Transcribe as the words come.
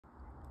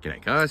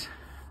G'day guys,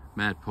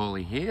 Mad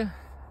Paulie here,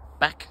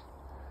 back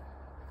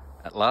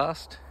at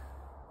last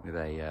with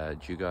a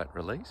dugite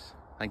release.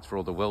 Thanks for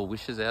all the well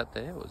wishes out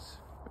there, it was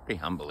very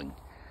humbling.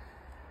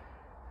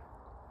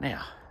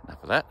 Now,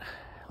 enough of that,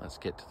 let's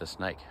get to the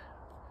snake.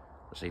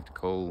 Received a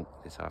call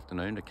this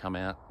afternoon to come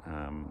out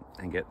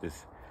and get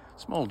this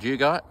small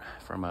dugite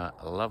from a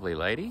lovely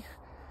lady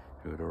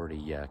who had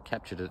already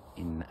captured it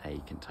in a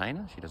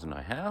container. She doesn't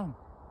know how,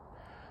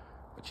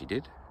 but she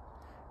did.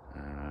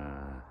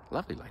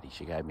 Lovely lady.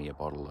 She gave me a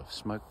bottle of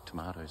smoked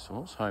tomato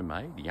sauce,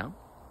 homemade, yum.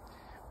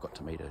 Got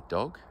to meet her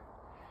dog,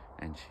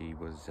 and she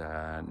was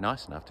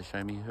nice enough to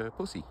show me her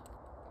pussy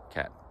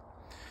cat.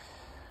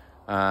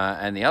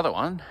 And the other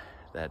one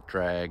that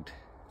dragged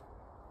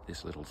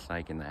this little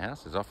snake in the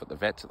house is off at the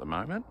vet's at the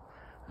moment.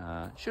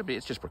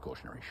 It's just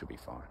precautionary, should be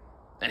fine.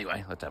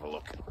 Anyway, let's have a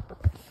look.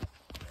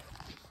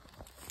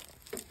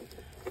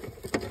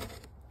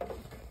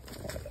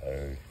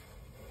 Hello,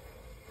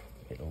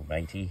 little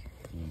matey.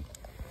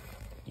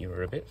 You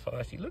were a bit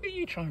feisty. Look at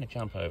you trying to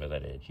jump over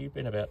that edge. You've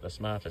been about the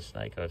smartest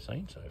snake I've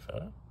seen so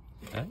far.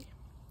 Hey?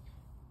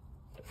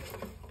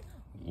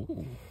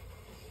 Ooh.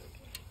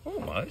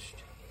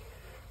 Almost.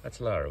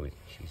 That's Lara.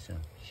 She's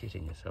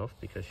shitting herself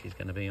because she's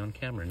going to be on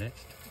camera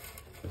next.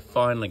 We're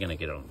finally going to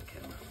get on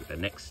camera with the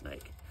next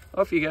snake.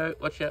 Off you go.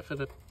 Watch out for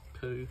the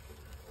poo.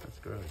 That's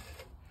gross.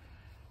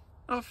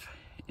 Off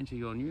into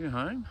your new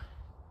home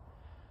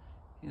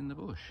in the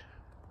bush.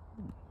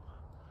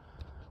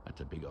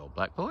 That's a big old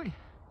black boy.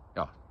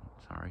 Oh,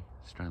 sorry,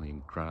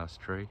 Australian grass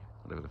tree,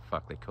 whatever the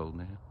fuck they're called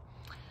now.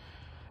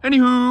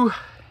 Anywho,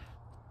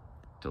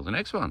 till the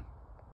next one.